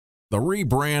The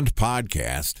Rebrand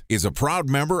Podcast is a proud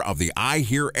member of the I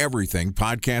Hear Everything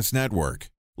Podcast Network.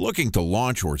 Looking to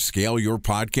launch or scale your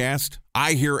podcast?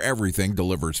 I Hear Everything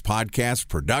delivers podcast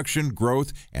production,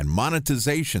 growth, and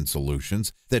monetization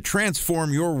solutions that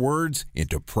transform your words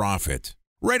into profit.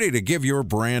 Ready to give your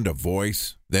brand a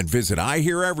voice? Then visit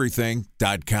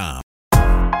iheareverything.com.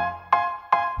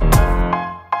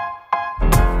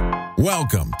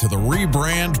 Welcome to the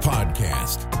Rebrand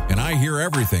Podcast, an I Hear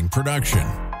Everything production.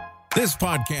 This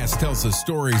podcast tells the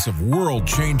stories of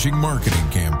world-changing marketing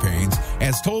campaigns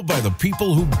as told by the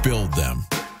people who build them.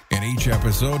 In each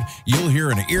episode, you'll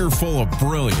hear an earful of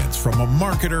brilliance from a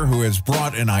marketer who has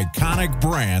brought an iconic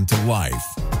brand to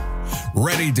life.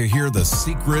 Ready to hear the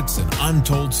secrets and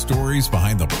untold stories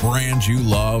behind the brand you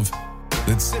love?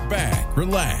 Then sit back,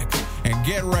 relax, and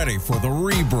get ready for the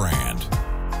rebrand.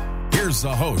 Here's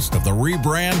the host of the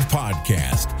Rebrand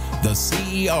Podcast, the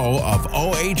CEO of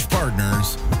OH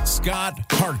Partners, Scott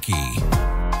Harkey.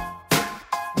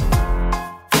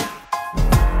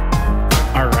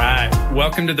 All right.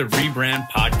 Welcome to the Rebrand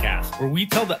Podcast, where we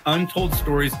tell the untold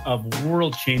stories of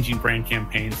world-changing brand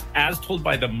campaigns as told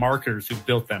by the marketers who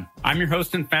built them. I'm your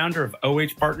host and founder of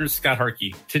OH Partners, Scott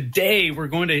Harkey. Today, we're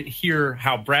going to hear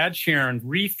how Brad Charron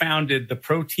refounded the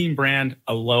protein brand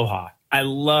Aloha. I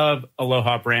love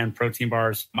Aloha brand protein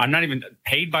bars. I'm not even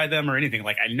paid by them or anything.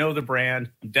 Like, I know the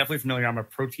brand. I'm definitely familiar. I'm a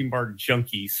protein bar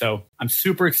junkie. So I'm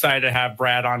super excited to have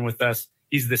Brad on with us.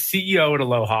 He's the CEO at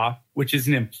Aloha, which is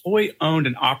an employee-owned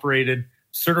and operated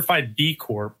certified B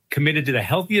Corp committed to the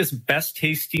healthiest,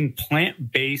 best-tasting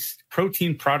plant-based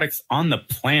protein products on the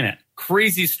planet.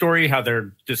 Crazy story how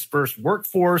they're dispersed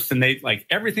workforce and they like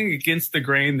everything against the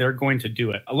grain. They're going to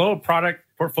do it. Aloha product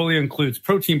portfolio includes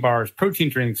protein bars, protein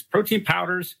drinks, protein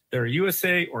powders. They're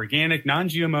USA, organic,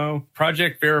 non-GMO,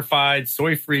 project verified,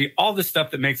 soy-free, all the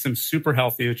stuff that makes them super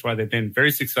healthy, which is why they've been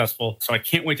very successful. So I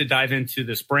can't wait to dive into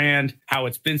this brand, how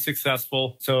it's been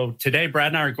successful. So today, Brad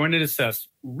and I are going to discuss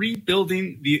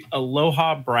rebuilding the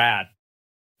Aloha Brad.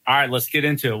 All right, let's get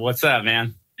into it. What's up,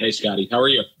 man? Hey, Scotty. How are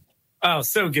you? Oh,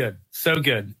 so good. So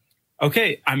good.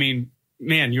 Okay. I mean,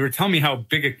 man, you were telling me how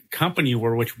big a company you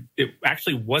were, which it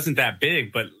actually wasn't that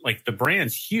big, but like the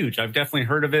brand's huge. I've definitely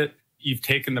heard of it. You've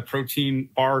taken the protein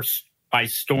bar by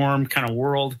storm kind of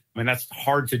world. I mean, that's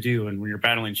hard to do. And when you're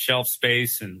battling shelf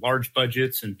space and large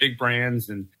budgets and big brands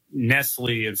and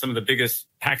Nestle and some of the biggest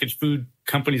packaged food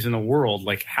companies in the world,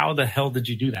 like how the hell did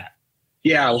you do that?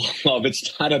 Yeah, well, if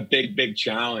it's not a big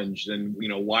challenge, then,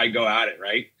 why go at it,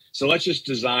 right? So let's just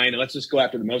go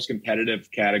after the most competitive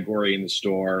category in the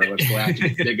store. Let's go after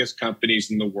the biggest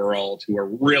companies in the world who are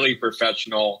really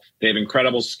professional. They have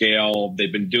incredible scale.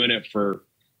 They've been doing it for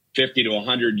 50 to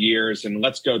 100 years. And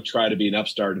let's go try to be an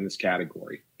upstart in this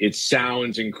category. It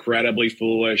sounds incredibly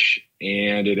foolish,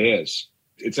 and it is.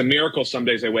 It's a miracle. Some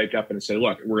days I wake up and say,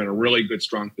 look, we're in a really good,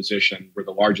 strong position. We're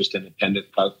the largest independent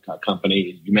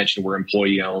company. You mentioned we're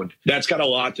employee owned. That's got a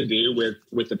lot to do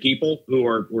with the people who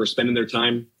are spending their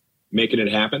time making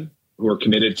it happen, who are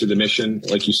committed to the mission.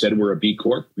 Like you said, we're a B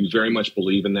Corp. We very much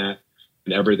believe in that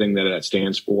and everything that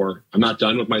stands for. I'm not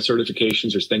done with my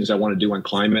certifications. There's things I want to do on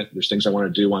climate. There's things I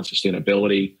want to do on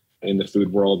sustainability in the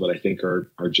food world that I think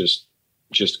are just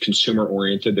consumer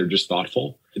oriented. They're just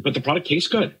thoughtful, but the product tastes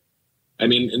good. I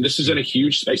mean, and this is in a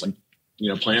huge space. Like,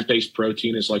 plant-based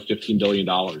protein is like $15 billion.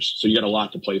 So you got a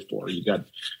lot to play for. You got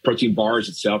protein bars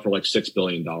itself are like $6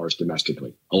 billion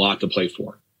domestically, a lot to play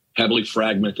for. Heavily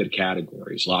fragmented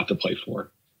categories, a lot to play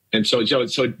for. And so,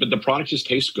 but the product just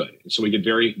tastes good. And so we get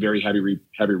very, very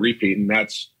heavy repeat. And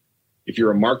that's, if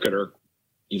you're a marketer,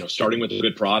 starting with a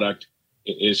good product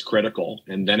is critical.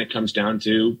 And then it comes down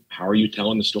to how are you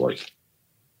telling the story?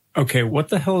 Okay. What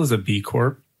the hell is a B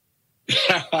Corp?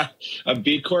 A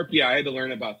B Corp? Yeah, I had to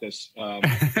learn about this.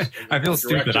 I feel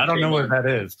stupid. I don't know what that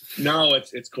is. No,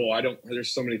 it's cool.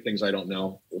 There's so many things I don't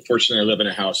know. Fortunately, I live in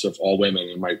a house of all women,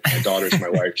 and my daughters and my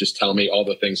wife just tell me all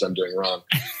the things I'm doing wrong.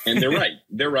 And they're right.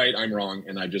 They're right. I'm wrong.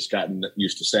 And I've just gotten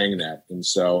used to saying that. And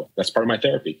so that's part of my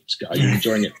therapy, Scott. You're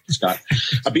enjoying it, Scott.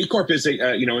 A B Corp is in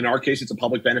our case, it's a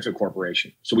public benefit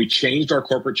corporation. So we changed our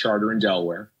corporate charter in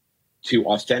Delaware to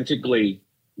authentically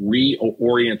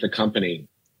reorient the company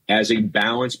as a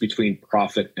balance between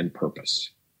profit and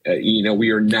purpose. We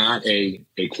are not a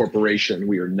corporation.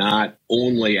 We are not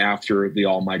only after the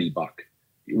almighty buck.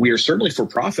 We are certainly for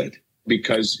profit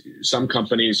because some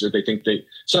companies,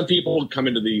 some people come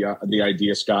into the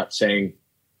idea, Scott, saying,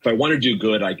 if I want to do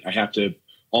good, I have to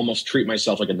almost treat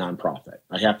myself like a nonprofit.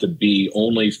 I have to be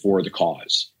only for the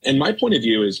cause. And my point of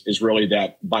view is really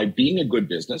that by being a good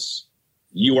business,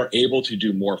 you are able to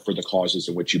do more for the causes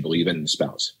in which you believe in and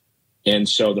espouse. And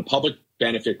so the public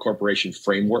benefit corporation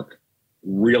framework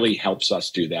really helps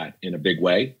us do that in a big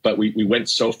way. But we went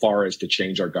so far as to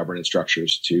change our governance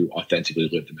structures to authentically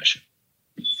live the mission.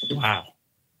 Wow.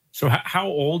 So how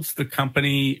old's the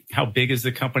company? How big is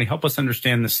the company? Help us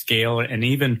understand the scale, and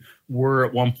even we're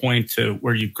at one point to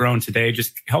where you've grown today.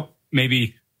 Just help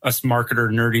maybe us marketer,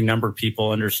 nerdy number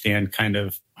people understand kind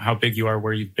of how big you are,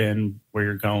 where you've been, where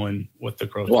you're going, what the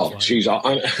growth is like. Geez,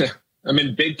 I'm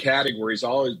in big categories.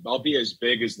 I'll be as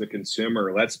big as the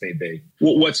consumer lets me be.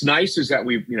 What's nice is that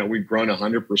we've grown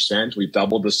 100%. We've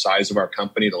doubled the size of our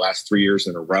company the last 3 years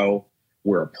in a row.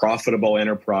 We're a profitable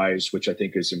enterprise, which I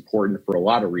think is important for a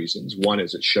lot of reasons. One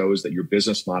is it shows that your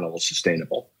business model is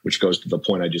sustainable, which goes to the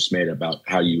point I just made about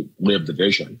how you live the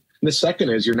vision. And the second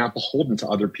is you're not beholden to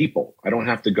other people. I don't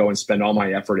have to go and spend all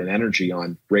my effort and energy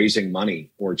on raising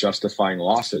money or justifying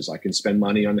losses. I can spend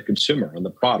money on the consumer, on the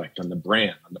product, on the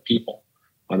brand, on the people,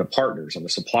 on the partners, on the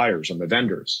suppliers, on the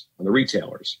vendors, on the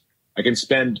retailers. I can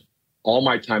spend all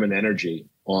my time and energy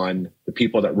on the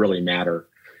people that really matter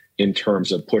in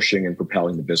terms of pushing and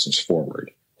propelling the business forward.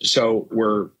 So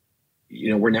we're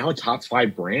now a top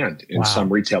 5 brand in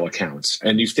some retail accounts.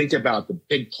 And you think about the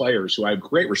big players who I have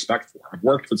great respect for. I've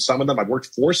worked with some of them. I've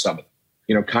worked for some of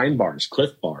them. Kind Bars,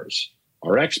 Cliff Bars,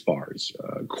 RX Bars,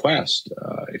 Quest.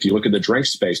 If you look at the drink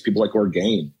space, people like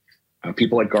Orgain,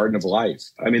 people like Garden of Life.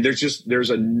 I mean, there's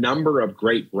a number of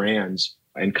great brands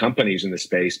and companies in the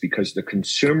space because the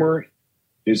consumer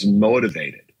is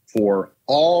motivated for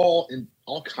all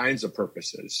kinds of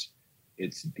purposes.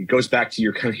 It goes back to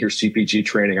your CPG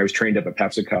training. I was trained up at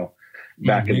PepsiCo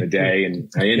back in the day, and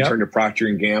I interned at Procter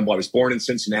 & Gamble. I was born in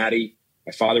Cincinnati.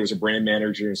 My father was a brand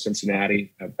manager in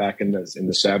Cincinnati back in the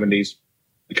 70s.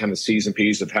 The kind of C's and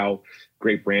P's of how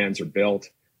great brands are built.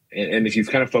 And if you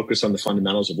kind of focus on the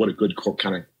fundamentals of what a good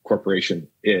kind of corporation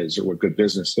is or what good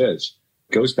business is,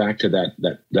 it goes back to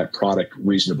that product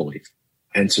reason to believe.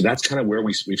 And so that's kind of where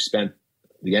we've spent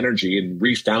the energy in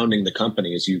refounding the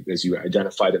company, as you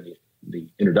identified in the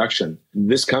introduction.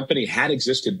 This company had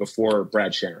existed before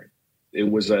Brad Charron.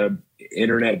 It was a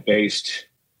internet-based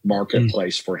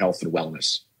marketplace for health and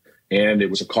wellness. And it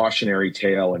was a cautionary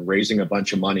tale and raising a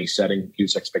bunch of money, setting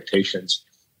huge expectations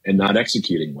and not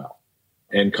executing well.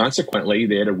 And consequently,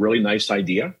 they had a really nice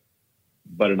idea,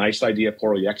 but a nice idea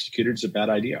poorly executed is a bad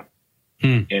idea.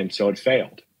 And so it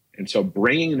failed. And so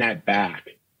bringing that back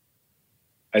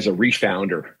as a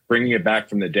refounder, bringing it back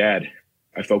from the dead,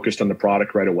 I focused on the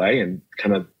product right away, and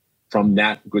kind of from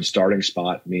that good starting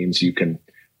spot means you can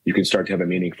start to have a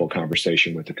meaningful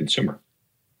conversation with the consumer.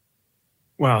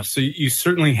 Wow. So you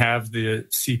certainly have the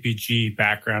CPG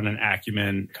background and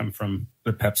acumen, come from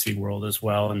the Pepsi world as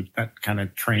well. And that kind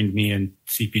of trained me in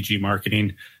CPG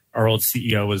marketing. Our old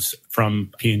CEO was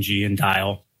from P&G and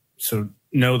Dial, so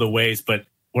know the ways. But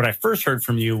what I first heard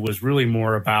from you was really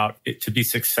more about it to be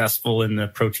successful in the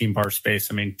protein bar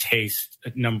space. I mean, taste,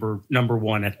 number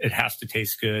one, it has to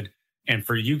taste good. And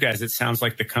for you guys, it sounds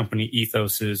like the company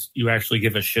ethos is you actually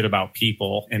give a shit about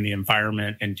people and the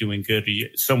environment and doing good.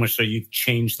 So much so you've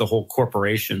changed the whole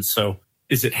corporation. So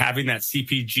is it having that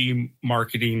CPG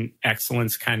marketing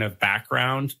excellence kind of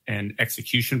background and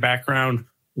execution background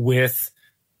with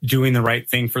doing the right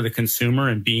thing for the consumer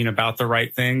and being about the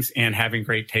right things and having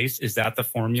great taste? Is that the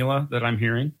formula that I'm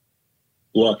hearing?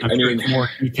 Look, I'm sure it's more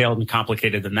detailed and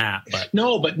complicated than that. But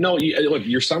no. Look,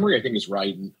 your summary, I think, is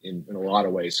right in a lot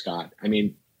of ways, Scott. I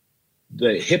mean,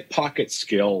 the hip pocket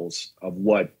skills of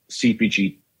what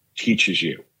CPG teaches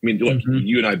you. I mean, look,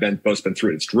 you and I have both been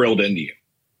through it. It's drilled into you.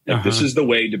 Like, this is the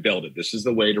way to build it. This is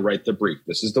the way to write the brief.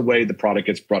 This is the way the product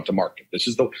gets brought to market. This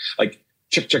is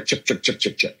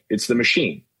check. It's the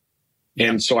machine.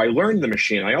 And so I learned the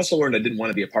machine. I also learned I didn't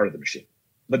want to be a part of the machine.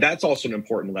 But that's also an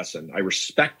important lesson. I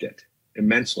respect it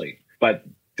immensely. But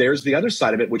there's the other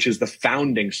side of it, which is the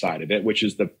founding side of it, which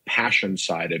is the passion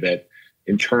side of it,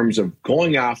 in terms of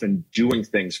going off and doing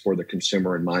things for the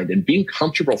consumer in mind and being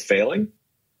comfortable failing,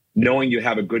 knowing you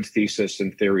have a good thesis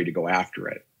and theory to go after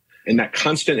it. And that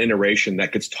constant iteration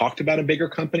that gets talked about in bigger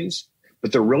companies,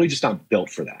 but they're really just not built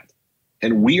for that.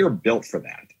 And we are built for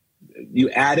that. You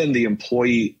add in the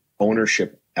employee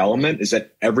ownership element, is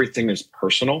that everything is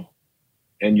personal,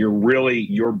 and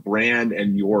your brand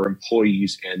and your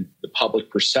employees and the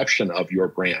public perception of your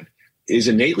brand is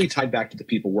innately tied back to the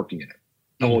people working in it.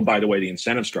 Oh, and by the way, the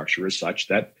incentive structure is such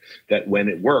that when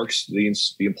it works, the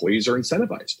employees are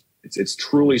incentivized. It's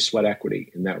truly sweat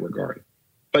equity in that regard.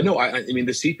 But no, I mean,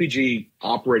 the CPG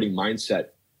operating mindset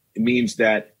means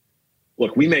that,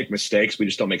 look, we make mistakes, we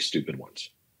just don't make stupid ones.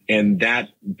 And that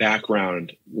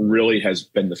background really has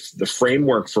been the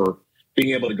framework for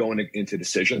being able to go into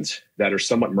decisions that are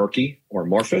somewhat murky or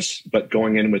amorphous, but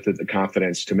going in with the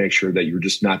confidence to make sure that you're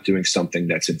just not doing something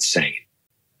that's insane.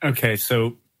 Okay,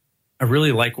 so I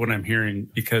really like what I'm hearing,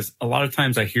 because a lot of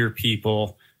times I hear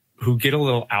people who get a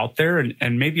little out there,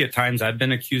 and maybe at times I've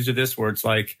been accused of this, where it's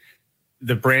like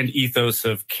the brand ethos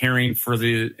of caring for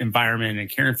the environment and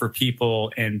caring for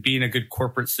people and being a good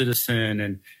corporate citizen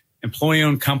and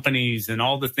employee-owned companies and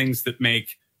all the things that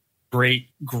make great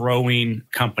growing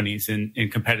companies in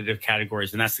competitive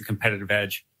categories. And that's the competitive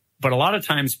edge. But a lot of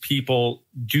times people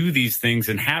do these things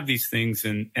and have these things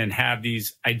and have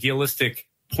these idealistic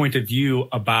point of view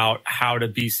about how to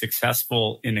be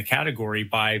successful in a category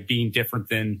by being different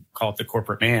than, call it, the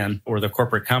corporate man or the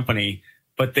corporate company,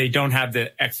 but they don't have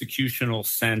the executional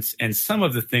sense and some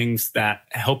of the things that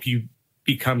help you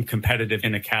become competitive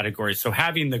in a category. So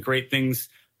having the great things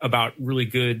about really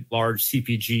good, large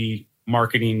CPG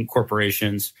marketing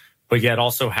corporations, but yet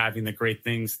also having the great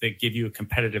things that give you a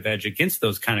competitive edge against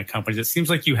those kind of companies. It seems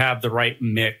like you have the right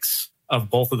mix of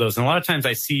both of those. And a lot of times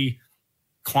I see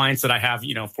clients that I have,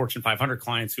 Fortune 500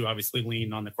 clients who obviously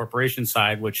lean on the corporation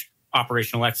side, which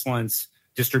operational excellence,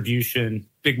 distribution,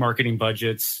 big marketing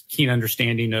budgets, keen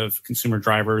understanding of consumer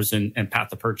drivers and path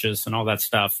to purchase and all that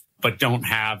stuff, but don't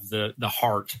have the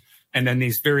heart. And then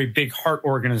these very big heart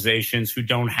organizations who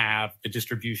don't have the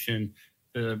distribution,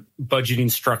 the budgeting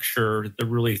structure, the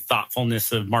really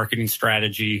thoughtfulness of marketing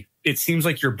strategy. It seems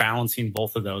like you're balancing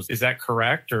both of those. Is that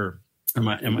correct? Or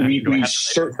you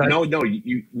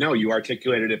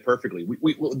articulated it perfectly.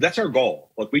 We that's our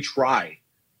goal. Look, we try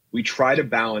to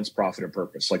balance profit and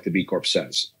purpose, like the B Corp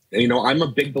says. And, I'm a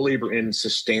big believer in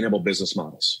sustainable business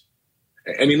models.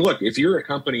 I mean, look, if you're a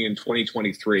company in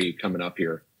 2023 coming up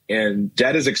here and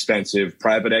debt is expensive,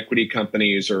 private equity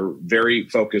companies are very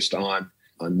focused on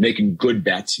making good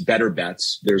bets, better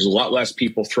bets. There's a lot less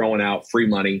people throwing out free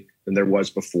money than there was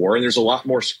before. And there's a lot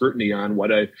more scrutiny on what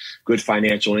a good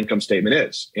financial income statement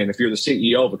is. And if you're the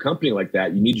CEO of a company like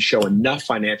that, you need to show enough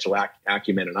financial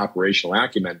acumen and operational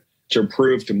acumen to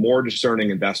prove to more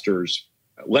discerning investors,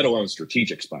 let alone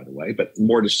strategics, by the way, but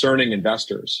more discerning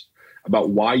investors about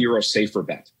why you're a safer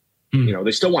bet.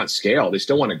 They still want scale. They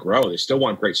still want to grow. They still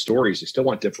want great stories. They still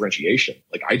want differentiation,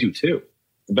 like I do too.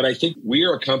 But I think we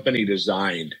are a company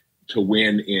designed to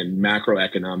win in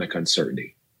macroeconomic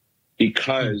uncertainty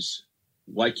because,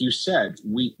 like you said,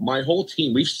 my whole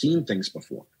team, we've seen things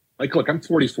before. Like, look, I'm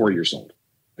 44 years old.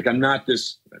 Like, I'm not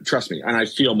this, trust me, and I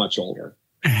feel much older.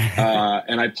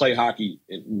 And I play hockey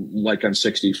like I'm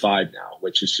 65 now,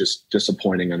 which is just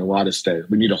disappointing. And a lot of stuff.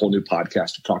 We need a whole new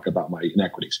podcast to talk about my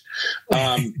inequities.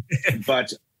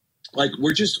 But like,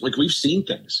 we've seen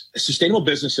things. Sustainable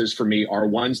businesses for me are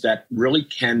ones that really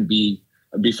can be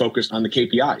focused on the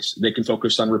KPIs. They can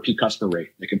focus on repeat customer rate.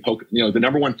 They can the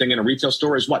number one thing in a retail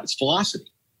store is what? It's velocity.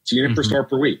 It's a unit per store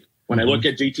per week. When I look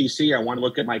at DTC, I want to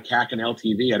look at my CAC and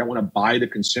LTV. I don't want to buy the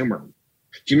consumer. Do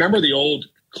you remember the old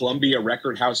Columbia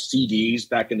Record House CDs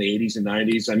back in the 80s and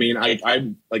 90s? I mean,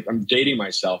 I'm dating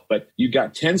myself, but you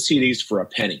got 10 CDs for a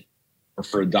penny or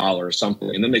for $1 or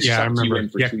something. And then they sucked you in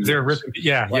for 2 years.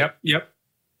 Yep.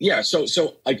 Yeah. So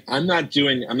like, I'm not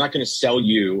going to sell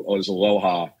you as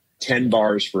Aloha 10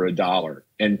 bars for $1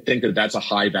 and think that that's a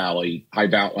high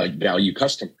value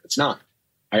customer. It's not.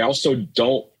 I also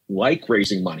don't like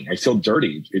raising money. I feel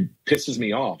dirty. It pisses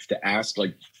me off to ask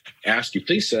you,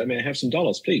 please, sir, may I have some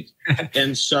dollars, please?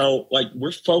 And so like,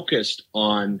 we're focused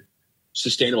on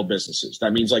sustainable businesses.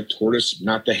 That means like tortoise,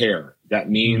 not the hare. That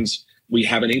means we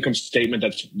have an income statement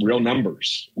that's real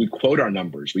numbers. We quote our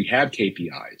numbers. We have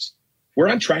KPIs. We're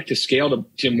on track to scale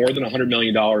to more than $100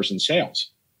 million in sales.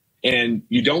 And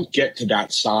you don't get to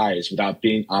that size without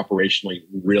being operationally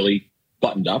really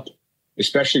buttoned up,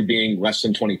 especially being less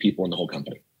than 20 people in the whole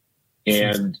company.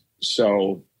 And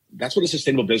so that's what a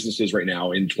sustainable business is right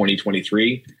now in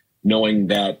 2023, knowing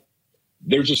that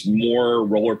there's just more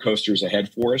roller coasters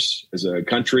ahead for us as a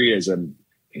country,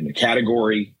 in a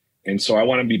category. And so I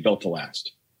want to be built to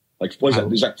last. Like, what is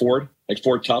that? Is that Ford? Like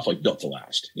Ford Tough, like built to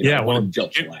last.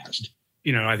 Built to last.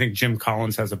 I think Jim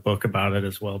Collins has a book about it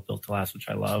as well, Built to Last, which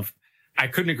I love. I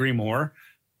couldn't agree more.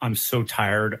 I'm so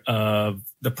tired of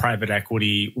the private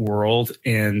equity world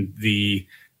and the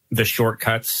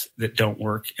shortcuts that don't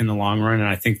work in the long run. And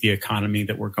I think the economy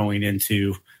that we're going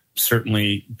into,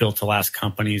 certainly built to last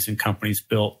companies and companies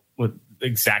built with the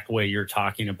exact way you're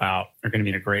talking about, are going to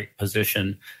be in a great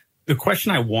position. The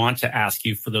question I want to ask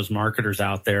you for those marketers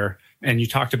out there, and you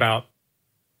talked about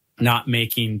not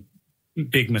making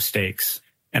big mistakes.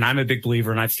 And I'm a big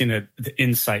believer, and I've seen the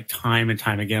insight time and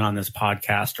time again on this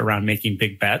podcast around making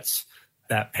big bets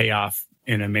that pay off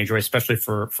in a major way, especially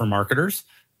for marketers.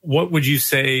 what would you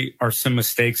say are some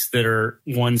mistakes that are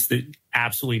ones that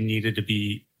absolutely need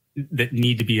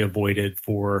to be avoided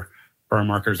for our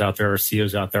marketers out there, our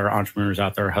CEOs out there, our entrepreneurs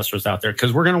out there, our hustlers out there?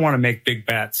 Because we're going to want to make big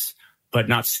bets, but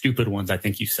not stupid ones, I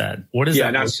think you said. What is that?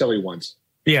 Yeah, not silly ones.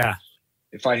 Yeah.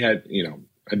 If I had,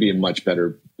 I'd be a much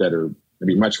better, I'd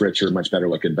be much richer, much better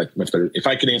looking, but much better. If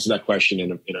I could answer that question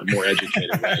in a more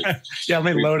educated way. Yeah,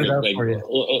 let me load it up for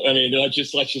you. I mean, let's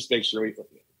just make sure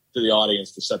to the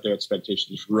audience to set their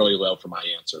expectations really low for my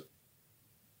answer.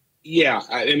 Yeah,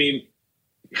 I mean,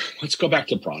 let's go back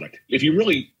to product. If you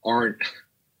really aren't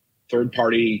third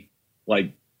party,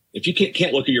 like if you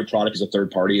can't look at your product as a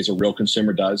third party, as a real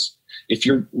consumer does, if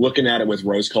you're looking at it with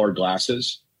rose-colored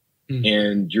glasses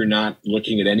and you're not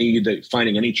looking at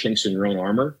finding any chinks in your own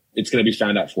armor, it's going to be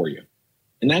found out for you.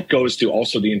 And that goes to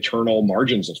also the internal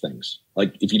margins of things.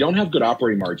 Like if you don't have good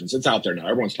operating margins, it's out there now.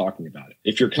 Everyone's talking about it.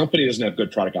 If your company doesn't have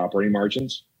good product operating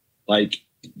margins, like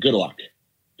good luck,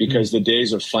 because the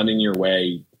days of funding your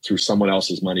way through someone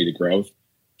else's money to growth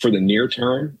for the near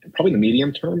term and probably the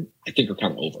medium term, I think are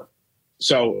kind of over.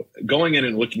 So going in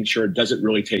and looking sure, does it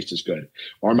really taste as good?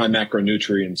 Are my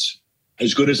macronutrients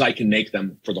as good as I can make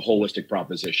them for the holistic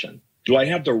proposition? Do I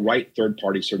have the right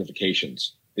third-party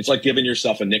certifications? It's like giving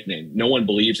yourself a nickname. No one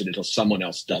believes it until someone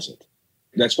else does it.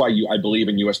 That's why I believe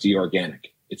in USDA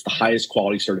Organic. It's the highest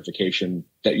quality certification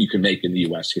that you can make in the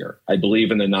US here. I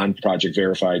believe in the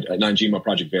non-GMO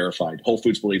project verified. Whole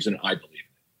Foods believes in it. I believe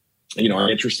in it. I'm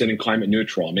interested in climate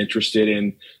neutral. I'm interested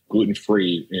in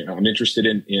gluten-free. I'm interested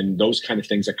in those kind of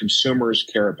things that consumers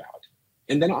care about.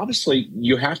 And then obviously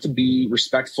you have to be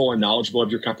respectful and knowledgeable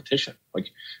of your competition. Like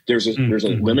there's a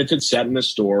limited set in the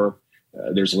store.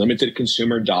 There's limited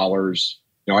consumer dollars.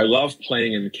 I love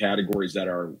playing in the categories that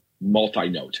are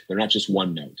multi-note. They're not just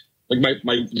one note. Like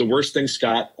the worst thing,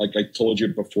 Scott, like I told you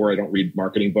before, I don't read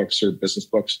marketing books or business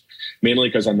books, mainly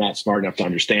because I'm not smart enough to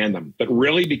understand them, but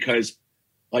really because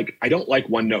like I don't like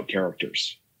one note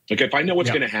characters. Like if I know what's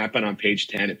going to happen on page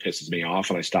 10, it pisses me off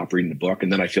and I stop reading the book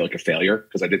and then I feel like a failure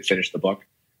because I didn't finish the book.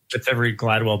 It's every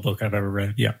Gladwell book I've ever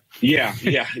read. Yeah.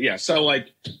 Yeah. So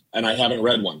and I haven't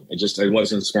read one. I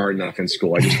wasn't smart enough in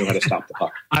school. I just know how to stop the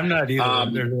buck. I'm not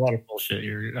either. There's a lot of bullshit.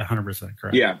 You're 100%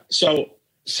 correct. Yeah.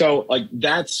 So like,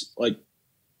 that's like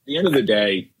the end of the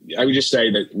day, I would just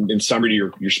say that in summary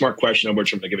to your smart question, on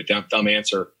which I'm going to give a dumb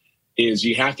answer, is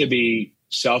you have to be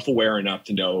self-aware enough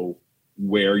to know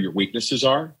where your weaknesses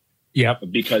are. Yep.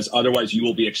 Because otherwise you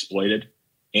will be exploited.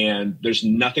 And there's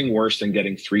nothing worse than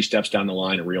getting 3 steps down the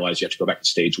line and realize you have to go back to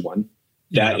stage 1.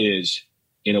 That is,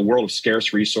 in a world of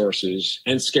scarce resources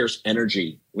and scarce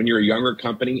energy. When you're a younger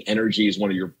company, energy is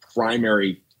one of your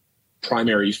primary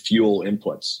fuel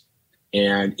inputs.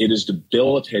 And it is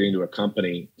debilitating to a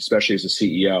company, especially as a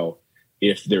CEO,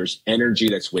 if there's energy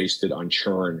that's wasted on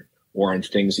churn or on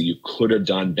things that you could have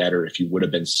done better if you would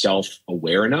have been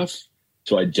self-aware enough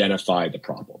to identify the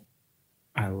problem.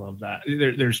 I love that.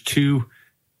 There's 2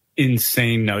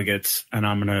 insane nuggets, and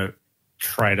I'm going to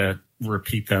try to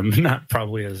repeat them, not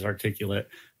probably as articulate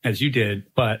as you did,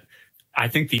 but I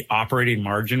think the operating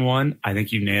margin one, I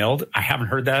think you nailed. I haven't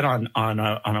heard that on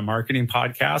a marketing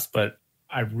podcast, but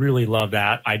I really love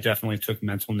that. I definitely took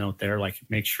mental note there. Like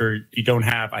make sure you don't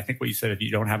have, I think what you said, if you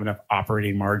don't have enough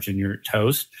operating margin, you're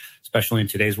toast, especially in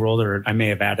today's world, or I may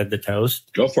have added the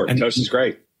toast. Go for it. Toast is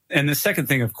great. And the second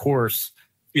thing, of course,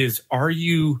 is are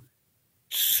you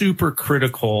super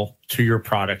critical to your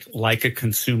product like a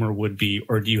consumer would be,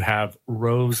 or do you have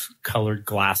rose-colored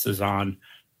glasses on?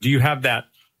 Do you have that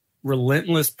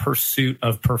relentless pursuit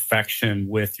of perfection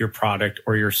with your product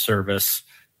or your service?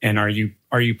 And are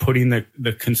you putting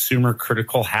the consumer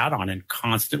critical hat on and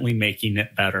constantly making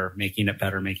it better?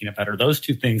 Those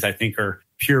 2 things I think are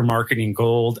pure marketing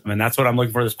gold. I mean, that's what I'm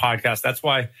looking for this podcast. That's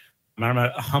why I'm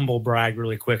going to humble brag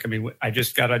really quick. I mean, I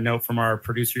just got a note from our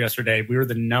producer yesterday. We were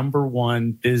the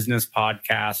 #1 business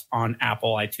podcast on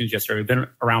Apple iTunes yesterday. We've been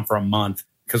around for a month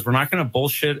because we're not going to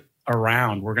bullshit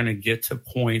around. We're going to get to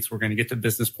points. We're going to get to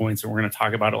business points, and we're going to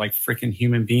talk about it like freaking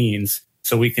human beings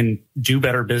so we can do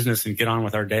better business and get on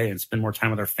with our day and spend more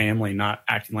time with our family, not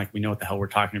acting like we know what the hell we're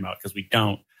talking about, because we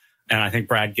don't. And I think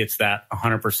Brad gets that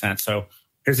 100%. So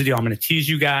here's the deal. I'm going to tease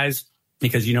you guys,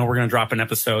 because we're going to drop an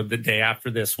episode the day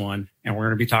after this one, and we're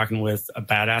going to be talking with a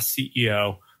badass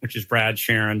CEO, which is Brad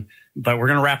Charron. But we're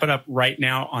going to wrap it up right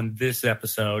now on this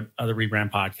episode of the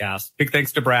Rebrand Podcast. Big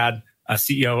thanks to Brad,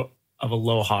 CEO of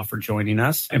Aloha, for joining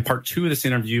us. In part 2 of this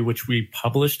interview, which we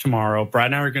publish tomorrow, Brad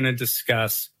and I are going to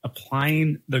discuss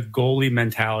applying the goalie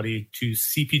mentality to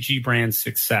CPG brand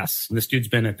success. This dude's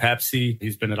been at Pepsi.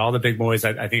 He's been at all the big boys.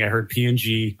 I think I heard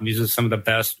P&G. These are some of the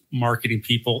best marketing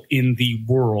people in the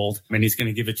world. And he's going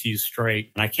to give it to you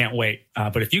straight. And I can't wait.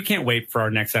 But if you can't wait for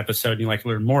our next episode and you'd like to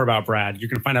learn more about Brad, you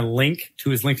can find a link to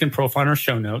his LinkedIn profile in our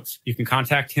show notes. You can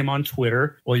contact him on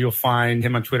Twitter. Well, you'll find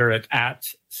him on Twitter at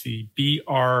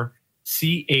BRCHARON.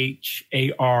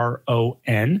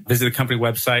 Visit the company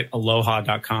website,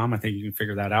 aloha.com. I think you can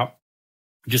figure that out.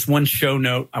 Just one show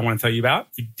note I want to tell you about.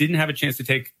 If you didn't have a chance to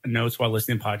take notes while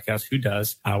listening to podcasts, who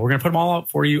does? We're going to put them all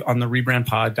up for you on the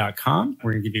rebrandpod.com.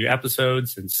 We're going to give you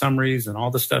episodes and summaries and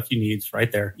all the stuff you need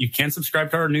right there. You can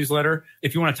subscribe to our newsletter.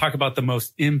 If you want to talk about the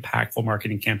most impactful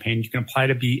marketing campaign, you can apply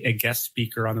to be a guest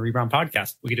speaker on the Rebrand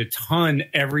podcast. We get a ton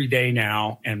every day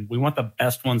now, and we want the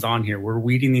best ones on here. We're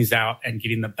weeding these out and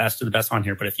getting the best of the best on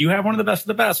here. But if you have one of the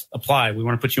best, apply. We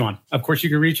want to put you on. Of course, you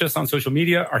can reach us on social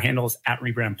media. Our handle is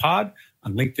 @rebrandpod.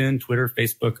 On LinkedIn, Twitter,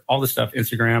 Facebook, all this stuff,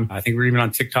 Instagram. I think we're even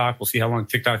on TikTok. We'll see how long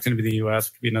TikTok's going to be in the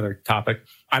US. Could be another topic.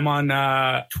 I'm on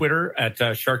Twitter at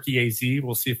SharkyAZ.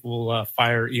 We'll see if we'll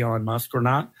fire Elon Musk or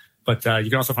not. But you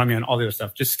can also find me on all the other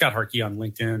stuff. Just Scott Harkey on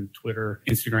LinkedIn, Twitter,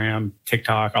 Instagram,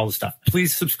 TikTok, all the stuff.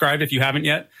 Please subscribe if you haven't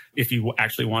yet, if you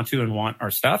actually want to and want our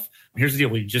stuff. Here's the deal.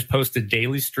 We just post a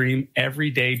daily stream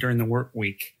every day during the work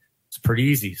week. It's pretty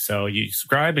easy. So you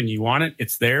subscribe and you want it,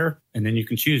 it's there. And then you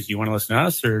can choose. Do you want to listen to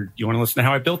us or do you want to listen to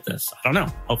how I built this? I don't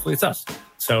know. Hopefully it's us.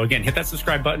 So again, hit that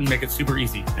subscribe button, make it super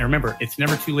easy. And remember, it's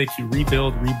never too late to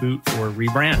rebuild, reboot, or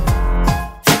rebrand.